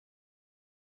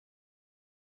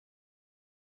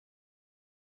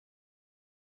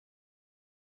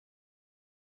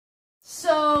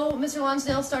So, Mr.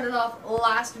 Lonsdale started off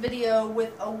last video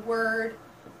with a word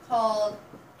called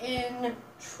entropy.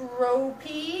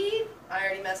 I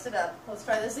already messed it up. Let's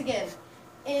try this again.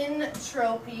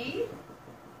 Entropy.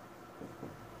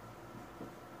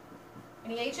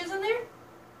 Any H's in there?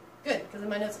 Good, because in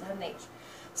my notes it had an H.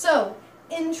 So,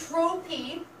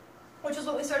 entropy, which is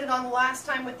what we started on last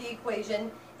time with the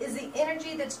equation, is the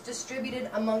energy that's distributed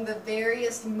among the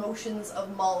various motions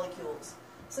of molecules.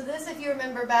 So this, if you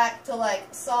remember back to like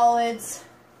solids,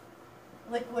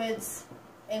 liquids,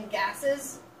 and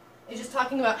gases, is just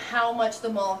talking about how much the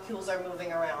molecules are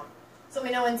moving around. So we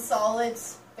know in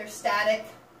solids, they're static,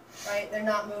 right? They're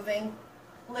not moving.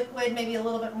 Liquid, maybe a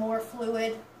little bit more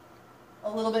fluid,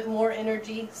 a little bit more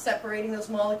energy separating those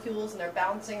molecules, and they're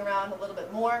bouncing around a little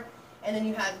bit more. And then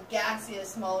you have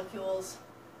gaseous molecules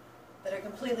that are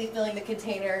completely filling the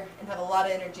container and have a lot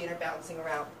of energy and are bouncing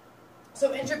around.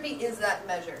 So entropy is that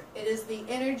measure. It is the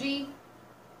energy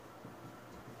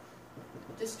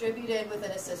distributed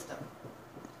within a system.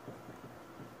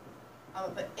 I'm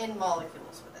going to put in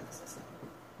molecules within a system.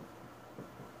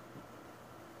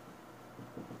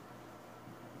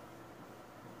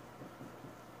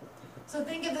 So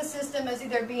think of the system as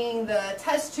either being the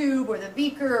test tube or the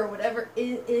beaker or whatever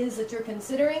it is that you're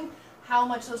considering, how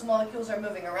much those molecules are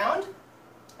moving around.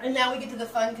 And now we get to the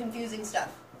fun, confusing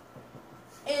stuff.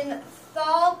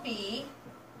 Enthalpy,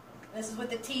 this is with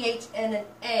the TH and an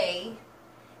A,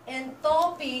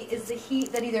 enthalpy is the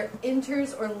heat that either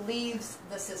enters or leaves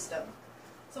the system.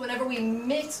 So whenever we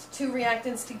mixed two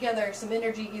reactants together, some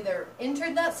energy either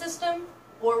entered that system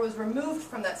or was removed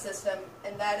from that system,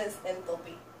 and that is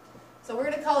enthalpy. So we're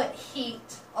going to call it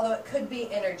heat, although it could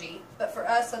be energy, but for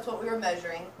us that's what we were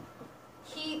measuring.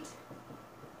 Heat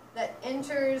that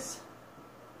enters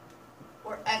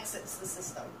or exits the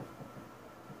system.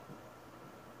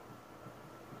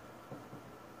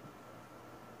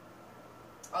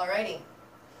 Alrighty.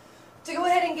 To go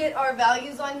ahead and get our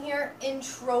values on here,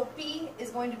 entropy is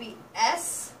going to be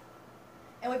S.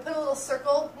 And we put a little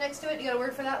circle next to it. You got a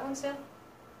word for that one, Stan?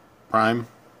 Prime.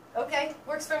 Okay,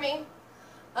 works for me.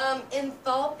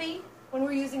 Enthalpy, when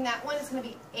we're using that one, is going to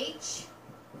be H.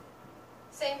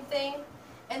 Same thing.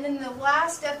 And then the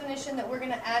last definition that we're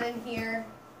going to add in here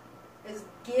is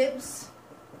Gibbs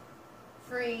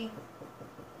free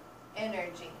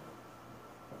energy.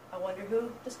 I wonder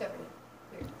who discovered it.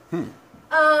 Weird.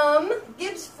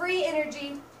 Gibbs free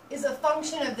energy is a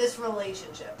function of this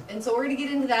relationship. And so we're going to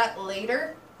get into that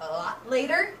later, a lot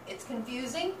later. It's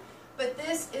confusing. But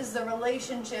this is the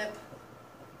relationship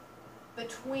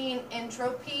between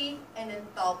entropy and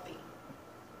enthalpy.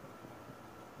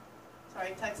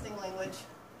 Sorry, texting language.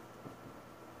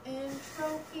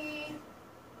 Entropy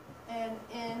and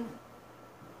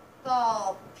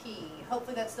enthalpy.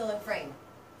 Hopefully that's still in frame.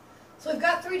 So we've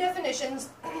got three definitions.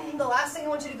 The last thing I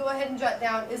want you to go ahead and jot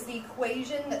down is the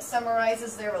equation that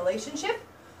summarizes their relationship.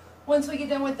 Once we get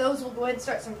done with those, we'll go ahead and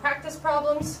start some practice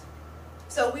problems.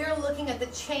 So we are looking at the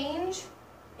change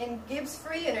in Gibbs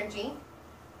free energy,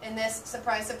 and this,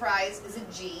 surprise, surprise, is a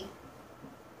G.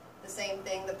 The same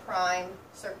thing, the prime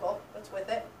circle that's with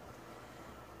it.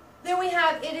 Then we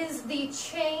have, it is the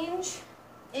change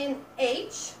in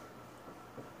H,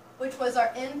 which was our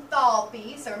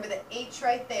enthalpy, so remember the H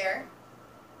right there,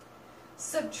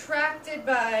 subtracted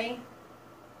by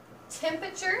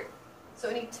temperature, so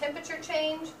any temperature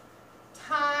change,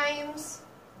 times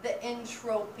the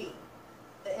entropy,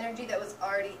 the energy that was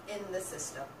already in the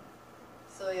system.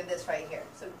 So we have this right here.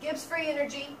 So Gibbs free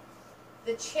energy,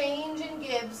 the change in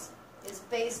Gibbs is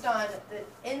based on the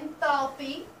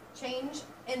enthalpy, change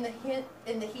in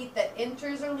the heat that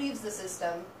enters or leaves the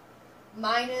system,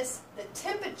 minus the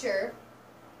temperature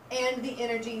and the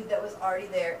energy that was already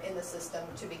there in the system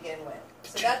to begin with.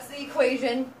 So that's the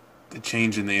equation. The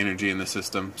change in the energy in the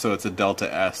system. So it's a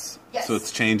delta S. Yes. So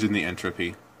it's change in the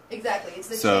entropy. Exactly. It's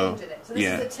the change in it. So this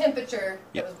is the temperature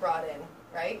that was brought in,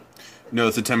 right? No,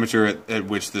 it's the temperature at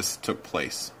which this took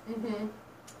place. Mm-hmm.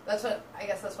 That's what, I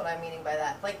guess that's what I'm meaning by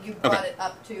that. Like you brought it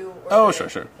up to, or sure.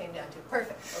 Came down to.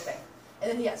 Perfect. Okay.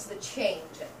 And then, yes, the change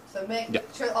in. So make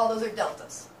sure all those are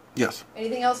deltas. Yes.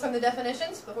 Anything else from the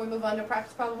definitions before we move on to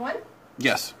practice problem 1?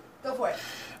 Yes. Go for it.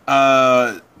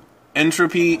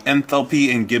 Entropy,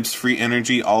 enthalpy, and Gibbs free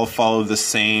energy all follow the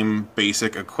same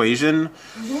basic equation,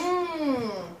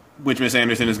 which Miss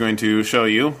Anderson is going to show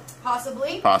you.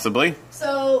 Possibly. Possibly.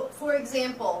 So, for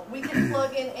example, we can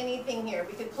plug in anything here.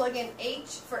 We could plug in H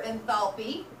for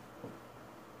enthalpy,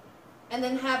 and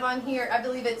then have on here, I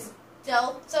believe it's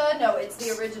delta. No, it's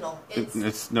the original.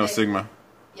 It's sigma.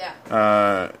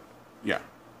 Yeah. Yeah.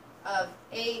 Of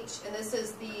H, and this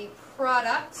is the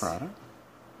product.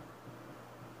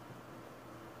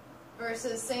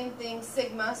 versus same thing,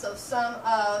 sigma, so sum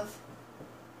of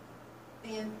the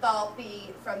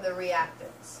enthalpy from the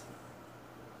reactants.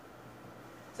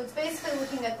 So it's basically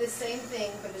looking at this same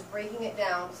thing, but just breaking it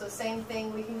down. So same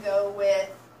thing, we can go with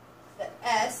the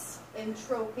S,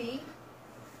 entropy,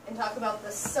 and talk about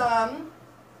the sum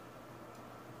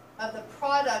of the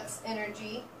product's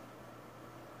energy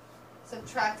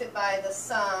subtracted by the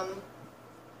sum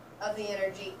of the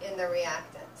energy in the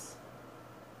reactants.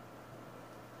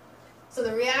 So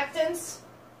the reactants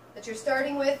that you're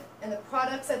starting with and the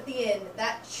products at the end,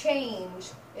 that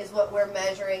change is what we're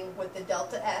measuring with the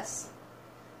delta S.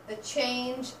 The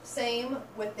change, same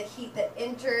with the heat that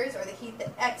enters or the heat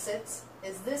that exits,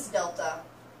 is this delta.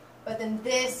 But then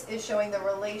this is showing the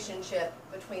relationship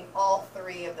between all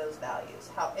three of those values,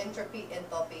 how entropy,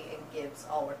 enthalpy, and Gibbs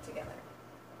all work together.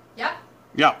 Yeah?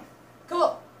 Yeah.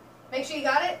 Cool. Make sure you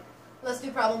got it. Let's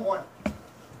do problem 1.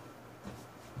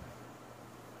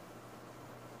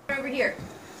 Over here.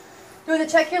 Doing the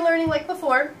check your learning like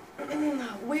before.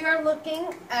 We are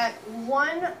looking at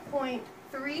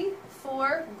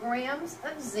 1.34 grams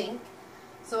of zinc.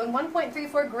 So in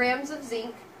 1.34 grams of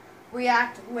zinc,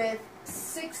 react with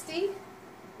 60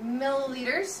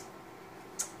 milliliters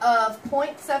of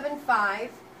 0.75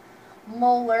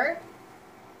 molar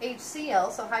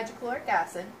HCl, so hydrochloric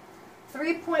acid,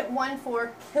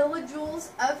 3.14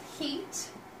 kilojoules of heat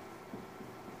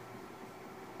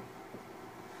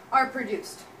are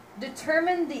produced.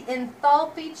 Determine the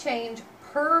enthalpy change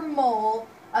per mole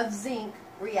of zinc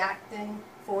reacting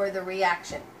for the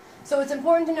reaction. So it's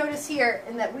important to notice here,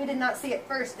 and that we did not see it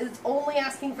first, is it's only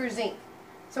asking for zinc.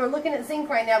 So we're looking at zinc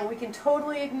right now, but we can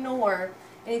totally ignore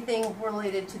anything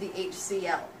related to the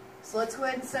HCl. So let's go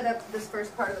ahead and set up this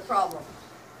first part of the problem.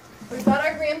 We've got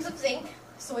our grams of zinc,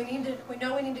 so we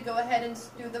know we need to go ahead and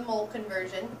do the mole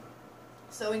conversion.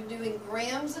 So we're doing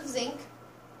grams of zinc.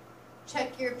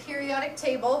 Check your periodic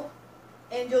table,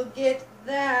 and you'll get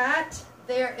that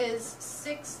there is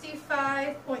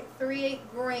 65.38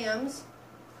 grams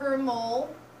per mole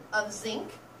of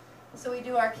zinc. So we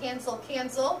do our cancel,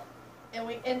 and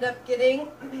we end up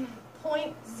getting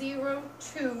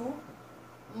 0.02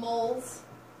 moles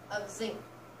of zinc.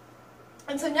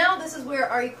 And so now this is where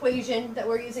our equation that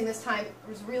we're using this time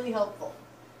is really helpful.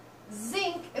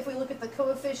 Zinc, if we look at the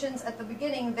coefficients at the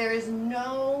beginning, there is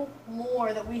no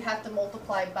more that we have to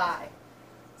multiply by.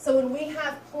 So when we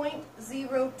have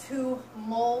 0.02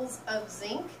 moles of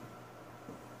zinc,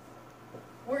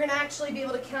 we're going to actually be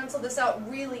able to cancel this out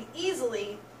really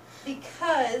easily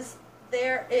because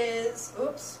there is,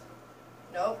 oops,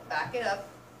 nope, back it up.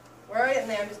 We're right in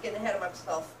there, I'm just getting ahead of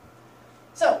myself.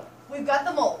 So we've got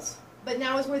the moles, but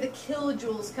now is where the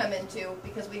kilojoules come into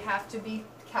because we have to be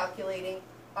calculating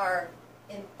our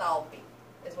enthalpy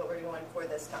is what we're doing for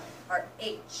this time, our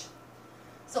H.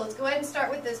 So let's go ahead and start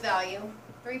with this value,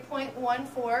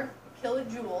 3.14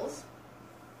 kilojoules.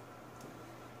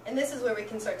 And this is where we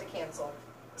can start to cancel.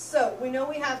 So we know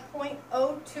we have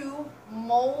 0.02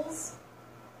 moles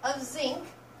of zinc.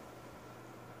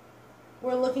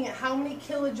 We're looking at how many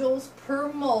kilojoules per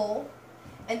mole.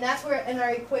 And that's where in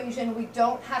our equation we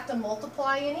don't have to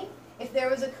multiply any. If there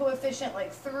was a coefficient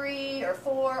like 3 or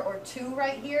 4 or 2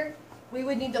 right here, we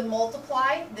would need to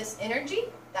multiply this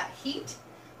energy, that heat,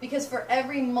 because for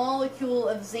every molecule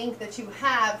of zinc that you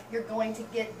have, you're going to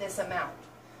get this amount.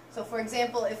 So for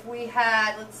example, if we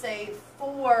had, let's say,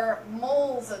 4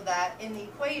 moles of that in the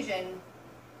equation,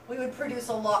 we would produce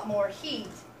a lot more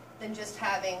heat than just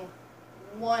having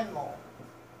 1 mole.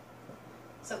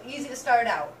 So easy to start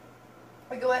out.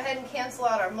 We go ahead and cancel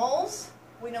out our moles.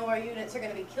 We know our units are going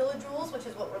to be kilojoules, which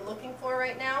is what we're looking for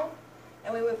right now.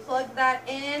 And we would plug that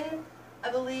in.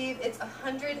 I believe it's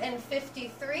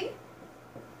 153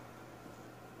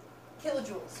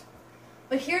 kilojoules.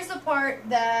 But here's the part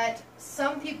that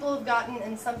some people have gotten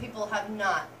and some people have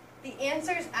not. The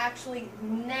answer is actually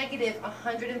negative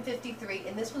 153,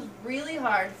 and this was really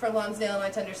hard for Lonsdale and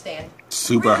I to understand.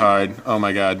 Super really hard. Oh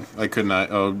my god. I could not.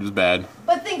 Oh, it was bad.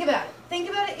 But think about it. Think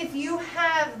about it if you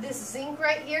have this zinc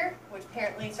right here, which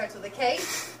apparently starts with a K.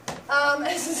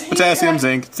 Potassium,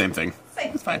 zinc, same thing.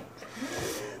 Same. It's fine.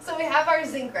 So we have our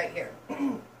zinc right here.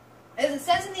 As it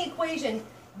says in the equation,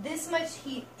 this much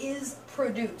heat is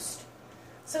produced.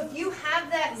 So if you have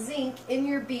that zinc in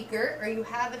your beaker, or you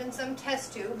have it in some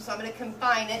test tube, so I'm going to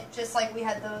combine it just like we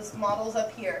had those models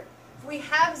up here. If we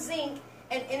have zinc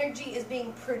and energy is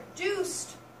being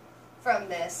produced from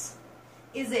this,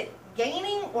 is it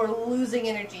gaining or losing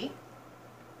energy?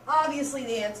 Obviously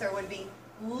the answer would be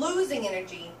losing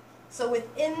energy. So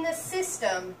within the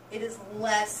system, it is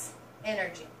less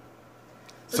energy.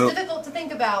 So it's difficult to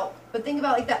think about, but think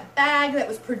about like that bag that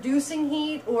was producing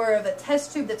heat or the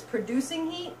test tube that's producing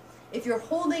heat. If you're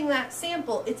holding that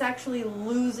sample, it's actually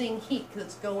losing heat because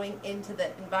it's going into the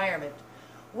environment.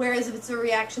 Whereas if it's a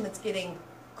reaction that's getting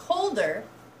colder,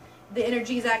 the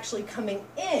energy is actually coming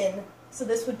in, so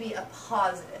this would be a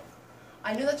positive.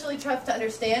 I know that's really tough to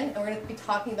understand, and we're going to be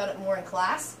talking about it more in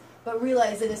class, but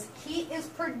realize that as heat is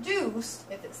produced,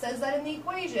 if it says that in the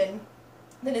equation,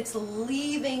 then it's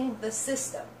leaving the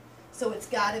system. So it's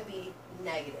got to be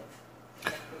negative. It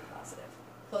can't be positive.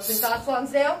 Closing thoughts,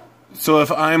 Lonsdale? So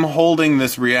if I'm holding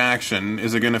this reaction,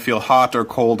 is it going to feel hot or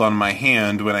cold on my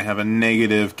hand when I have a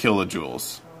negative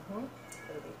kilojoules?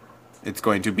 It's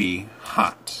going to be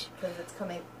hot. Because it's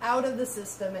coming out of the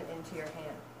system and into your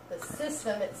hand. The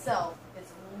system itself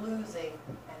is losing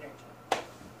energy.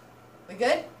 We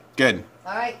good? Good.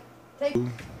 All right.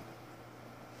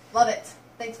 Love it.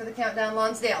 Thanks for the countdown,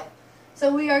 Lonsdale.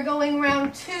 So we are going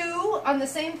round 2 on the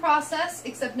same process,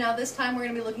 except now this time we're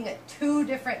going to be looking at 2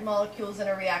 different molecules in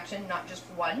a reaction, not just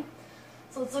one.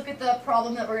 So let's look at the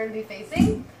problem that we're going to be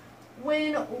facing.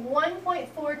 When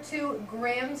 1.42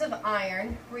 grams of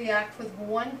iron react with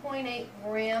 1.8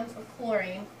 grams of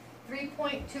chlorine,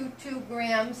 3.22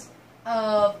 grams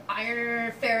of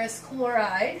iron ferrous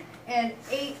chloride, and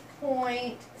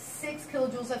 8.6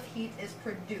 kilojoules of heat is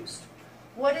produced.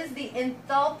 What is the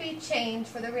enthalpy change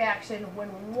for the reaction when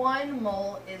 1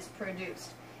 mole is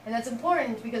produced? And that's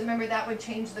important because remember that would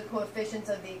change the coefficients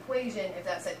of the equation if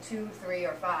that's at 2, 3,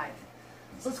 or 5.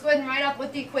 So let's go ahead and write up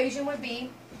what the equation would be.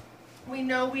 We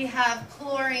know we have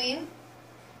chlorine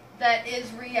that is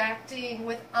reacting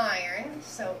with iron,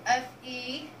 so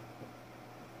FeCl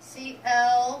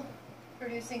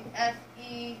producing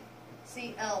FeCl2.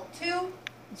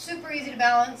 Super easy to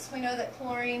balance. We know that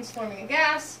chlorine's forming a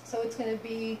gas, so it's going to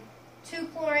be 2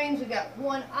 chlorines. We've got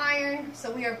 1 iron,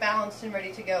 so we are balanced and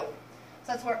ready to go.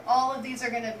 So that's where all of these are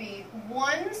going to be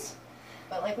 1s,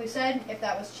 but like we said, if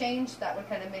that was changed, that would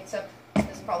kind of mix up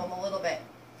this problem a little bit.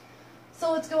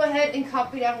 So let's go ahead and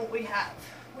copy down what we have.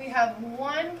 We have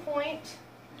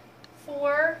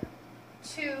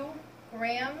 1.42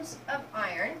 grams of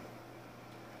iron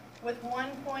with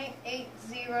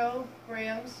 1.80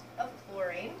 grams of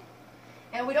chlorine.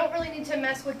 And we don't really need to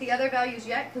mess with the other values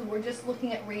yet because we're just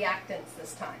looking at reactants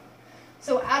this time.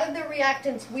 So out of the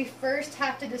reactants, we first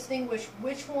have to distinguish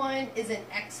which one is in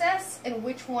excess and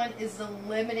which one is the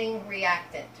limiting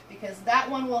reactant, because that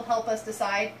one will help us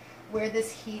decide where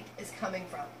this heat is coming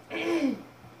from.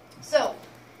 So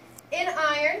in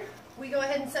iron, we go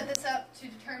ahead and set this up to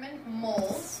determine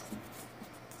moles.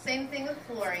 Same thing with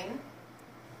chlorine.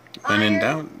 When in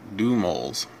doubt, do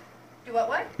moles. Do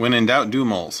what? When in doubt, do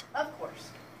moles. Of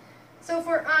course. So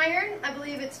for iron, I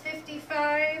believe it's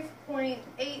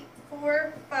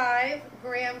 55.845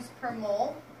 grams per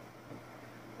mole.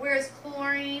 Whereas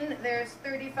chlorine, there's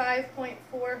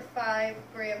 35.45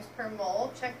 grams per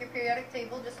mole. Check your periodic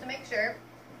table just to make sure.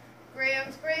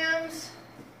 Grams, grams,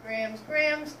 grams,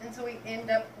 grams, and so we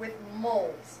end up with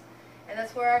moles. And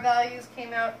that's where our values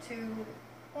came out to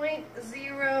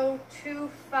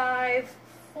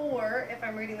 0.0254, if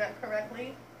I'm reading that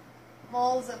correctly,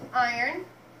 moles of iron,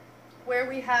 where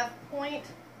we have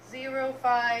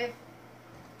 0.0523,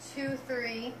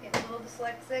 getting a little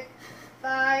dyslexic,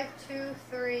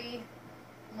 523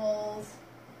 moles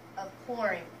of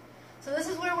chlorine. So this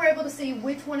is where we're able to see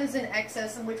which one is in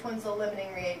excess and which one's the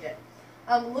limiting reagent.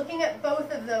 Looking at both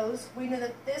of those, we know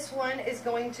that this one is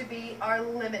going to be our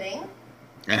limiting.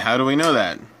 And how do we know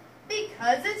that?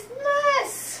 Because it's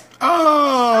less.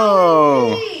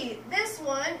 Oh! This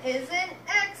one is in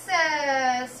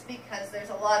excess because there's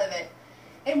a lot of it.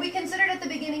 And we considered at the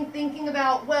beginning thinking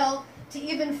about, well, to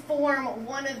even form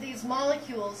one of these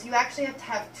molecules, you actually have to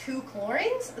have 2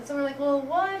 chlorines. And so we're like, well,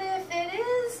 what if it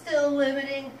is still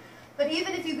limiting? But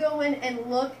even if you go in and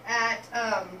look at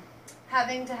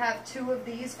having to have 2 of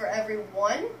these for every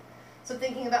 1, so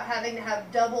thinking about having to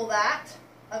have double that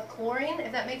of chlorine,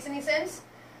 if that makes any sense.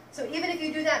 So even if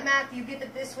you do that math, you get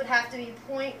that this would have to be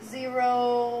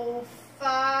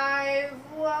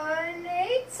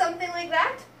 0.0518, something like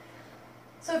that.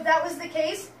 So if that was the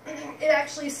case, it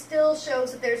actually still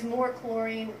shows that there's more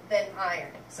chlorine than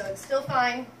iron. So it's still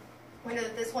fine. We know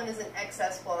that this one is in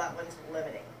excess while that one's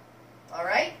limiting. All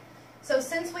right? So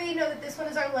since we know that this one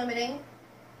is our limiting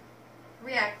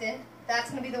reactant, that's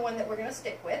going to be the one that we're going to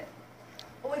stick with.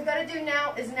 What we've got to do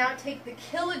now is now take the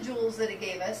kilojoules that it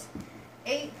gave us,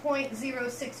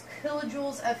 8.06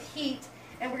 kilojoules of heat,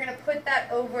 and we're going to put that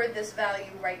over this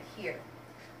value right here.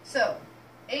 So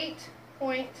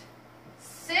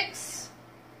 8.6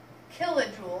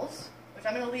 kilojoules, which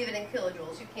I'm going to leave it in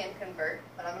kilojoules. You can convert,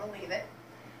 but I'm going to leave it.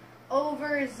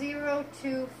 over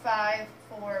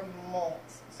 0.254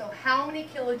 moles. So how many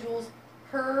kilojoules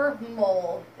per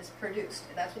mole is produced?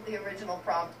 And that's what the original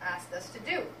prompt asked us to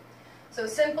do. So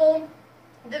simple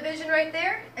division right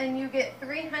there, and you get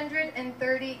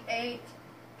 338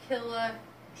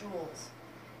 kilojoules.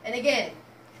 And again,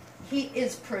 heat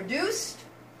is produced,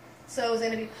 so it's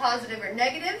going to be positive or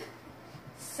negative.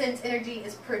 Since energy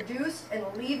is produced and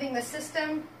leaving the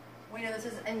system, we know this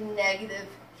is a negative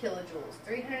kilojoules.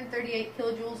 338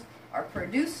 kilojoules are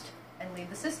produced and leave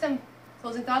the system.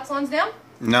 Closing thoughts, Lonsdale?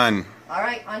 None. All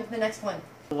right, on to the next one.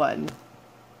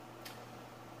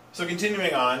 So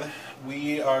continuing on,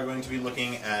 we are going to be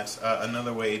looking at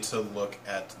another way to look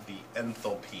at the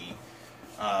enthalpy.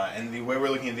 And the way we're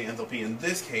looking at the enthalpy in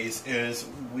this case is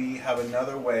we have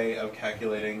another way of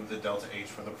calculating the delta H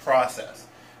for the process.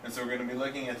 And so we're going to be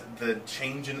looking at the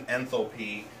change in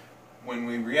enthalpy when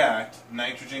we react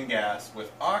nitrogen gas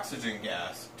with oxygen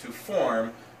gas to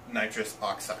form nitrous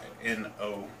oxide,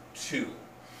 NO2.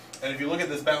 And if you look at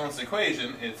this balanced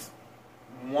equation, it's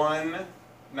 1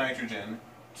 nitrogen,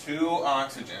 2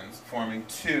 oxygens forming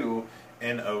 2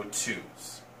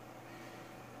 NO2s.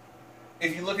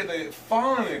 If you look at the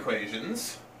following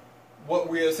equations, what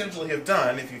we essentially have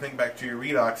done, if you think back to your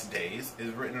redox days,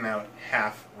 is written out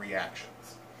half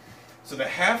reactions. So the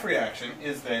half reaction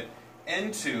is that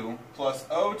N2 plus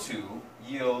O2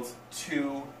 yields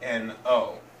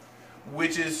 2NO,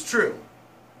 which is true.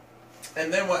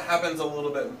 And then what happens a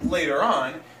little bit later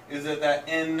on is that that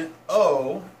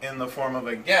NO in the form of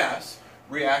a gas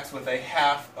reacts with a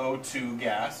half O2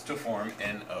 gas to form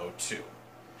NO2.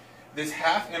 This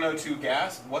half NO2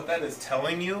 gas, what that is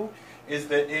telling you is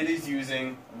that it is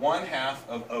using 1/2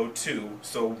 of O2,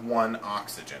 so 1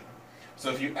 oxygen.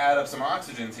 So if you add up some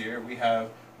oxygens here, we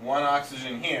have 1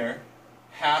 oxygen here,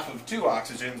 half of 2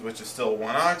 oxygens, which is still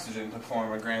 1 oxygen, to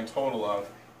form a grand total of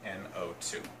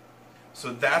NO2.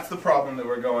 So that's the problem that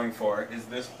we're going for, is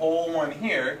this whole one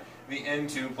here, the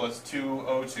N2 plus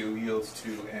 2O2 yields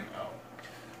 2NO.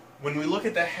 When we look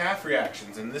at the half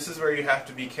reactions, and this is where you have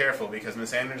to be careful because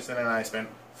Miss Anderson and I spent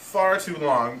far too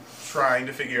long trying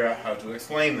to figure out how to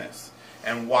explain this,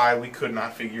 and why we could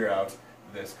not figure out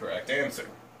this correct answer.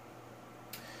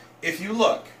 If you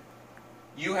look,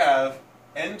 you have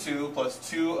N2 plus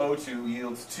 2O2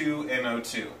 yields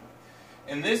 2NO2.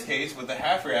 In this case, with the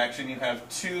half reaction, you have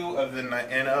 2 of the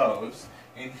NOs,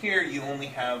 and here you only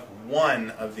have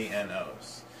 1 of the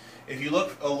NOs. If you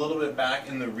look a little bit back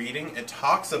in the reading, it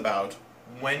talks about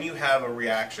when you have a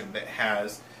reaction that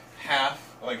has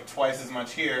half, like twice as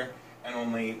much here, and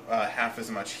only half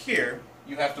as much here,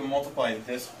 you have to multiply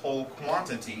this whole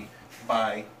quantity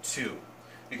by 2.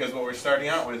 Because what we're starting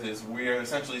out with is we are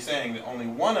essentially saying that only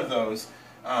one of those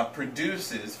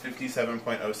produces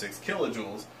 57.06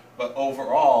 kilojoules, but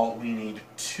overall we need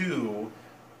 2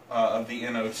 of the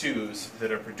NO2s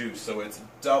that are produced, so it's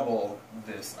double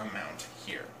this amount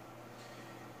here.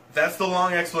 That's the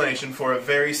long explanation for a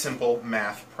very simple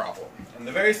math problem. And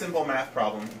the very simple math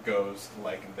problem goes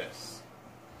like this.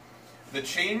 The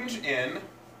change in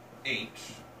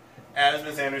H, as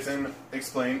Ms. Anderson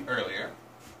explained earlier,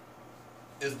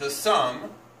 is the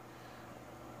sum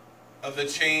of the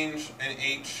change in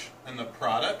H and the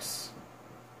products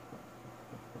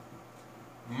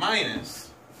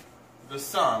minus the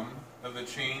sum of the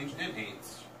change in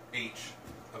H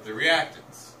of the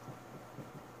reactants.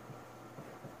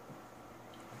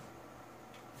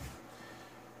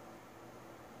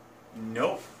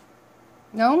 Nope.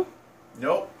 No?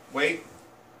 Nope. Wait.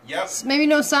 Yep. Maybe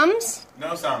no sums?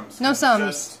 No sums. No sums.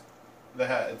 Just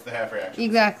it's the half reaction.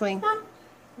 Exactly.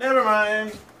 Never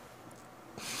mind.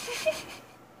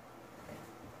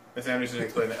 Miss Anderson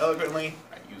explained it eloquently.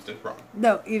 I used it wrong.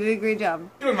 No, you did a great job.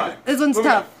 Doing fine. This one's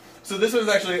tough. So this one's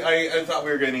actually, I thought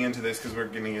we were getting into this because we're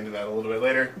getting into that a little bit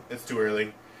later. It's too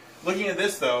early. Looking at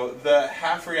this though, the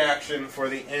half reaction for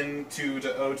the N2 to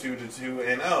O2 to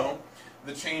 2NO,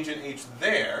 the change in H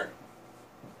there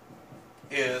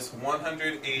is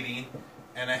 180.5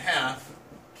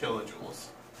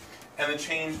 kilojoules. And the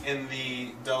change in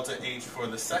the delta H for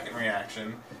the second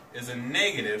reaction is a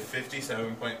negative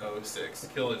 57.06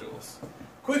 kilojoules.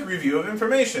 Quick review of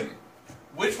information.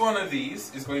 Which one of these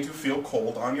is going to feel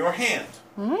cold on your hand?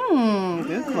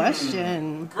 Good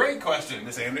question. Great question.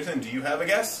 Miss Anderson, do you have a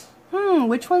guess?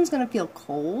 Which one's going to feel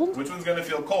cold? Which one's going to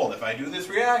feel cold? If I do this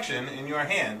reaction in your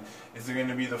hand, is it going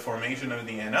to be the formation of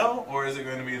the NO, or is it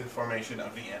going to be the formation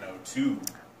of the NO2?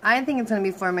 I think it's going to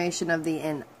be formation of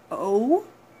the NO,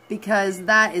 because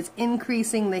that is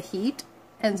increasing the heat,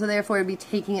 and so therefore it would be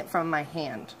taking it from my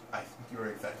hand. I think you are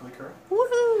exactly correct.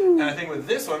 Woohoo! And I think with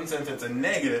this one, since it's a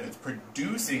negative, it's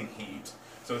producing heat,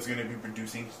 So it's going to be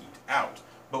producing heat out.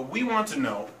 But we want to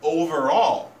know,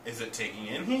 overall, is it taking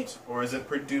in heat or is it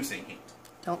producing heat?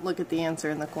 Don't look at the answer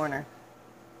in the corner.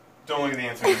 Don't look at the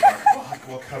answer in the corner.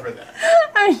 We'll cover that.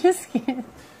 I'm just kidding.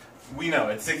 We know,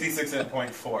 it's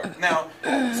 66.4. Now,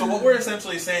 so what we're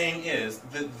essentially saying is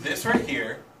that this right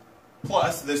here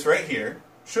plus this right here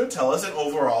should tell us an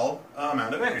overall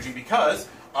amount of energy, because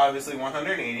obviously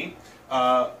 180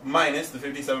 minus the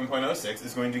 57.06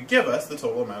 is going to give us the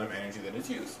total amount of energy that is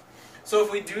used. So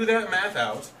if we do that math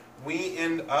out, we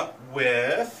end up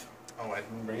with, oh, I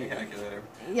didn't bring a calculator.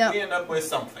 Yep. We end up with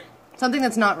something. Something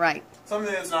that's not right.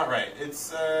 Something that's not right.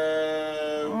 It's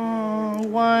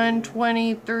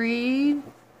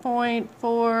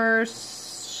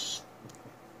 123.4,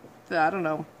 I don't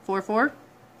know, 44?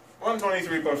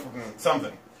 123.4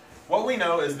 something. What we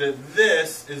know is that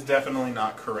this is definitely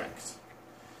not correct.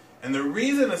 And the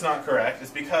reason it's not correct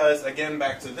is because, again,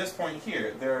 back to this point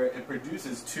here, it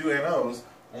produces 2 NOs,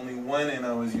 only 1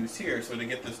 NO is used here. So to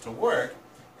get this to work,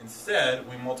 instead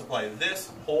we multiply this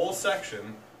whole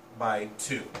section by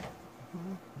 2.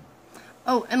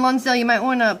 Oh, and Lonsdale, you might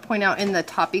want to point out in the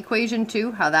top equation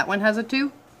too, how that one has a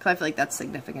 2, because I feel like that's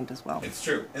significant as well. It's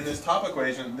true. In this top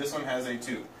equation, this one has a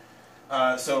 2.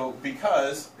 So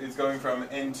because it's going from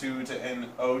N2 to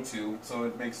NO2, so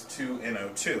it makes 2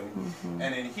 NO2.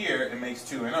 And in here, it makes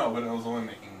 2 NO, but it was only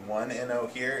making 1 NO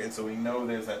here, and so we know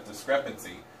there's that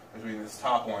discrepancy between this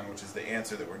top one, which is the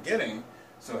answer that we're getting,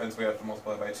 so hence we have to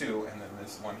multiply by 2, and then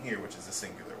this one here, which is a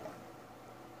singular one.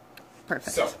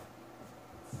 Perfect. So,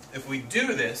 if we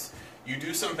do this, you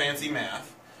do some fancy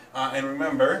math, and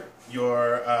remember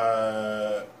your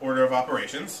order of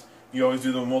operations. You always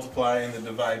do the multiply and the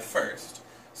divide first.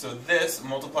 So this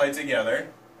multiplied together,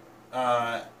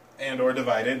 and or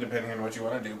divided, depending on what you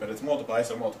want to do, but it's multiply,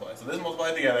 so multiply. So this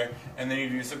multiplied together, and then you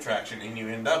do subtraction, and you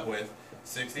end up with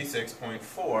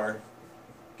 66.4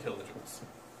 kilojoules.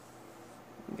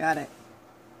 Got it.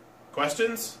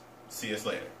 Questions? See us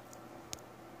later.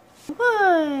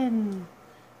 1.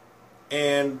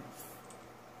 And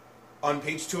on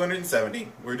page 270,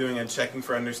 we're doing a checking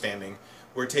for understanding.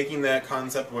 We're taking that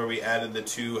concept where we added the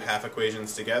 2 half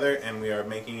equations together, and we are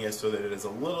making it so that it is a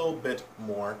little bit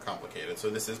more complicated. So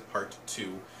this is part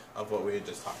 2 of what we had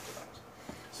just talked about.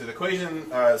 So the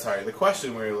the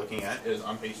question we're looking at is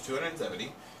on page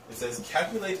 270. It says,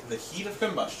 calculate the heat of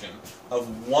combustion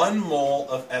of 1 mole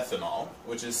of ethanol,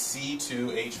 which is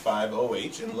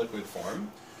C2H5OH in liquid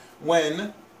form,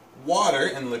 when water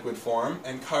in liquid form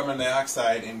and carbon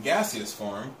dioxide in gaseous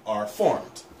form are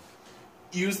formed.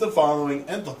 Use the following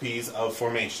enthalpies of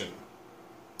formation.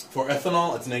 For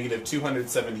ethanol, it's negative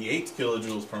 278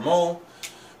 kilojoules per mole.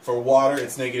 For water,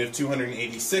 it's negative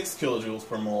 286 kilojoules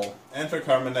per mole. And for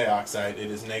carbon dioxide,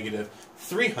 it is negative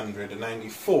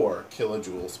 394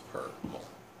 kilojoules per mole.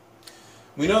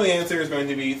 We know the answer is going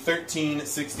to be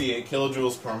 1368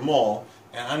 kilojoules per mole,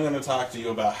 and I'm going to talk to you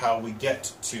about how we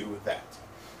get to that.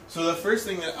 So the first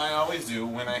thing that I always do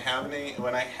when I have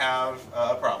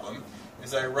a problem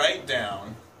is I write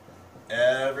down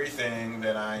everything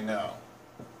that I know.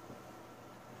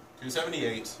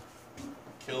 278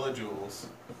 kilojoules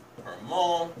per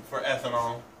mole for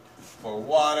ethanol. For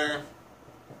water,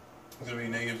 it's going to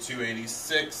be negative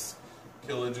 286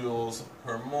 kilojoules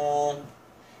per mole.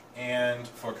 And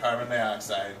for carbon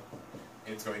dioxide,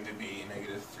 it's going to be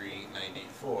negative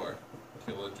 394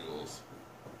 kilojoules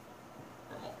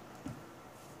per mole.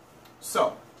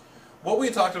 So, what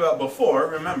we talked about before,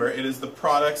 remember, it is the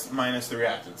products minus the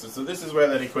reactants. So this is where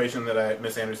that equation that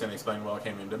Miss Anderson explained well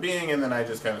came into being, and then I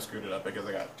just kind of screwed it up because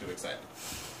I got too excited.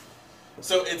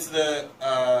 So it's the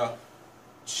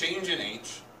change in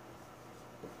H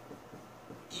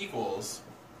equals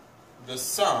the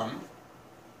sum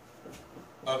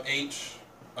of H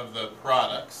of the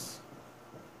products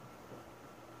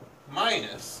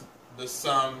minus the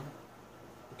sum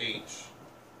H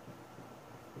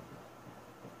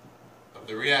of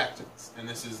the reactants. And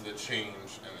this is the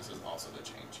change, and this is also the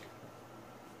change here.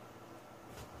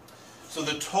 So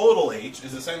the total H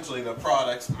is essentially the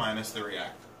products minus the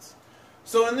reactants.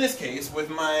 So in this case,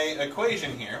 with my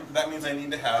equation here, that means I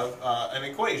need to have an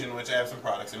equation in which I have some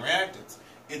products and reactants.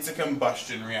 It's a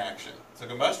combustion reaction. So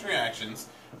combustion reactions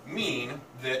mean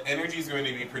that energy is going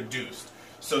to be produced.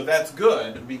 So that's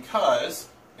good because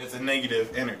it's a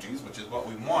negative energies, which is what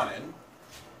we wanted.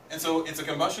 And so it's a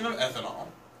combustion of ethanol.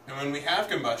 And when we have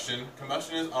combustion,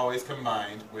 combustion is always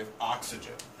combined with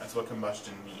oxygen. That's what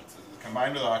combustion means. It's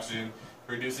combined with oxygen,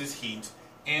 produces heat,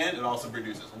 and it also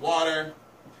produces water,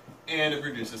 and it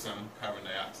produces some carbon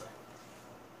dioxide.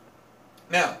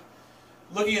 Now,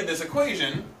 looking at this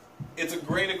equation, it's a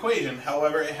great equation,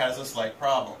 however, it has a slight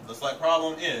problem. The slight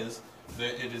problem is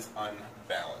that it is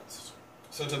unbalanced.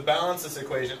 So to balance this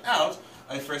equation out,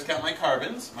 I first count my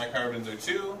carbons. My carbons are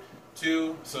 2,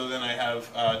 2, so then I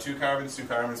have 2 carbons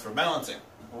for balancing.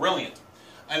 Brilliant.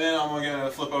 And then I'm going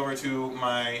to flip over to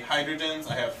my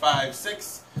hydrogens. I have 5,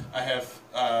 6. I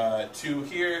have 2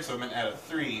 here, so I'm going to add a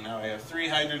 3. Now I have 3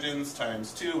 hydrogens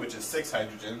times 2, which is 6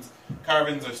 hydrogens.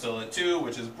 Carbons are still at 2,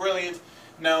 which is brilliant.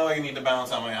 Now I need to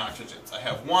balance out my oxygens. I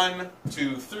have 1,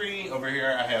 2, 3. Over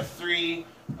here I have 3,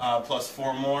 plus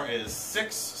 4 more is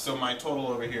 6. So my total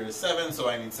over here is 7, so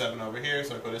I need 7 over here.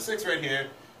 So I put a 6 right here.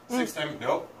 6 times,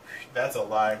 nope, that's a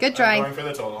lie. Good try. I'm going for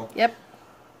the total. Yep.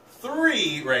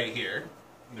 3 right here.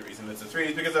 The reason it's a 3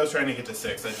 is because I was trying to get to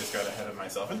 6. I just got ahead of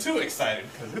myself and too excited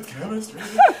because it's chemistry.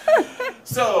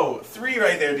 So 3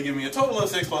 right there to give me a total of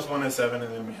 6 plus 1 is 7,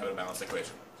 and then we have a balanced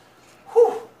equation.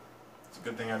 Whew. It's a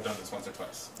good thing I've done this once or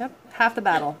twice. Yep. Half the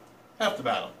battle. Half the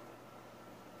battle.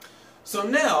 So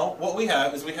now what we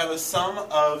have is we have a sum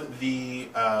of the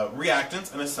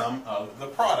reactants and a sum of the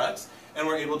products, and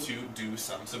we're able to do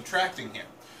some subtracting here.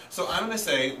 So I'm going to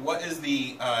say what is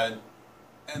the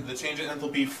change in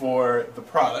enthalpy for the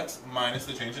products minus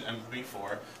the change in enthalpy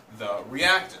for the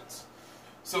reactants.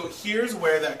 So here's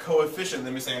where that coefficient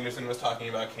that Miss Anderson was talking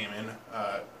about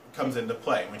comes into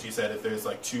play. When she said if there's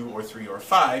like 2 or 3 or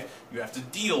 5, you have to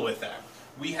deal with that.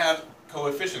 We have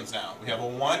coefficients now. We have a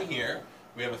 1 here,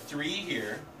 we have a 3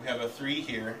 here, we have a 3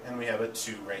 here, and we have a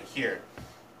 2 right here.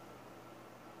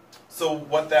 So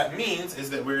what that means is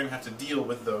that we're going to have to deal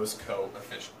with those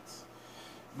coefficients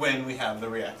when we have the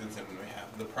reactants and when we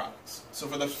have the products. So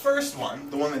for the first one,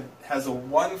 the one that has a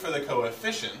 1 for the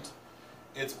coefficient,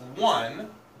 it's 1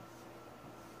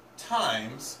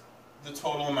 times the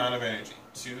total amount of energy,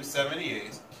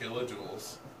 278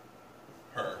 kilojoules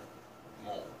per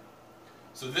mole.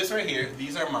 So this right here,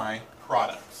 these are my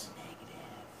products. Negative.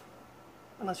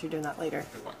 Unless you're doing that later.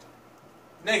 Good point.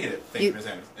 Negative. Thank you, Ms.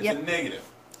 Anderson. It's a negative.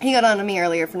 He got on to me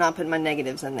earlier for not putting my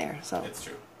negatives in there. So It's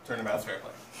true. Turnabout's fair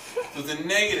play. So it's a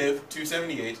negative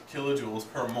 278 kilojoules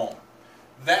per mole.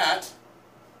 That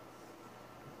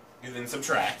you then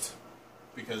subtract,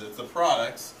 because it's the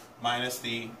products minus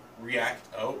the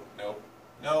oh, nope,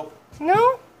 nope.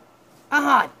 No?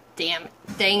 Ah, damn it.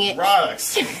 Dang it.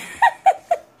 Products.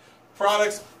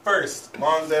 Products first.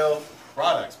 Lonsdale,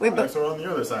 products. Products are on the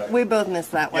other side. We both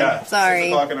missed that one. Yeah, Sorry.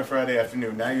 6 o'clock on a Friday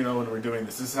afternoon. Now you know when we're doing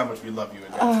this. This is how much we love you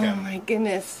in Oh James my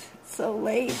goodness. It's so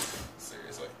late.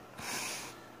 Seriously.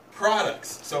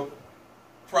 Products. So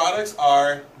products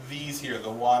are these here,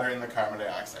 the water and the carbon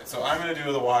dioxide. So I'm going to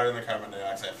do the water and the carbon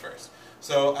dioxide first.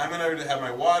 So I'm going to have my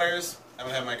waters, I'm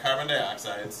going to have my carbon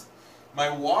dioxides. My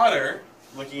water,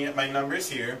 looking at my numbers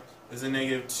here, is a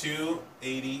negative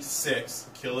 286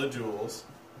 kilojoules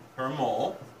per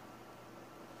mole,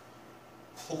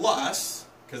 plus,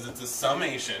 because it's a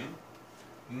summation,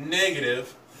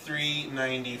 negative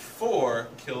 394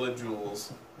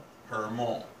 kilojoules per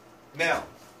mole. Now,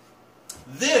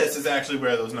 this is actually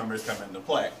where those numbers come into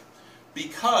play.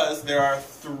 Because there are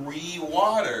 3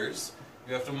 waters,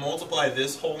 you have to multiply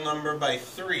this whole number by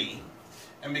 3.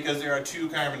 And because there are 2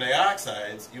 carbon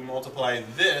dioxides, you multiply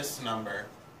this number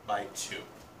by 2.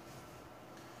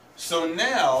 So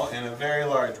now, in a very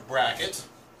large bracket,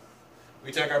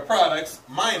 we take our products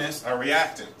minus our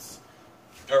reactants.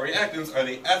 Our reactants are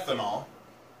the ethanol,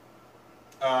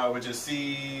 which is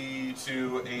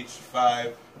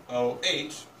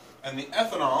C2H5OH. And the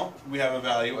ethanol, we have a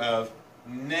value of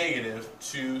negative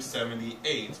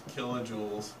 278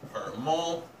 kilojoules per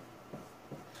mole.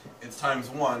 It's times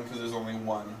 1 because there's only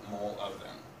 1 mole of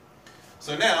them.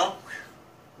 So now,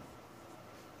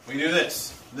 we do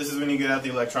this. This is when you get out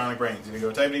the electronic brains. You go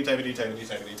typity, typity, typity,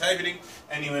 typity, typity,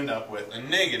 and you end up with a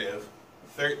negative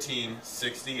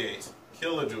 1368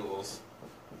 kilojoules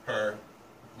per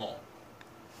mole.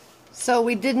 So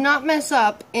we did not mess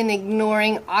up in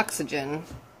ignoring oxygen.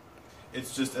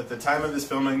 It's just at the time of this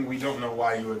filming, we don't know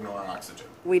why you ignore oxygen.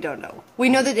 We don't know. We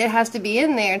know that it has to be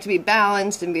in there to be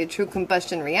balanced and be a true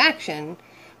combustion reaction,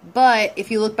 but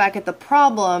if you look back at the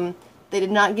problem, they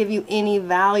did not give you any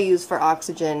values for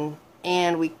oxygen,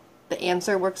 and the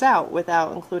answer works out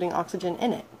without including oxygen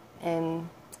in it, and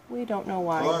we don't know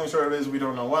why. The long and short of it is we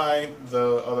don't know why.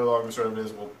 The other long and short of it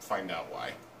is we'll find out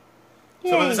why.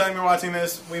 Yay. So by the time you're watching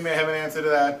this, we may have an answer to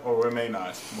that, or we may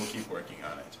not. We'll keep working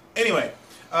on it. Anyway.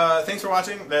 Thanks for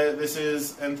watching. This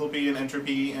is Enthalpy and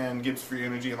Entropy and Gibbs free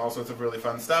energy and all sorts of really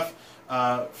fun stuff.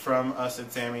 From us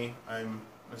at Sammy, I'm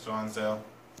Mr. Lonsdale.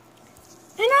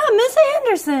 And I'm Miss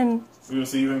Anderson. We will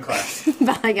see you in class.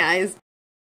 Bye, guys.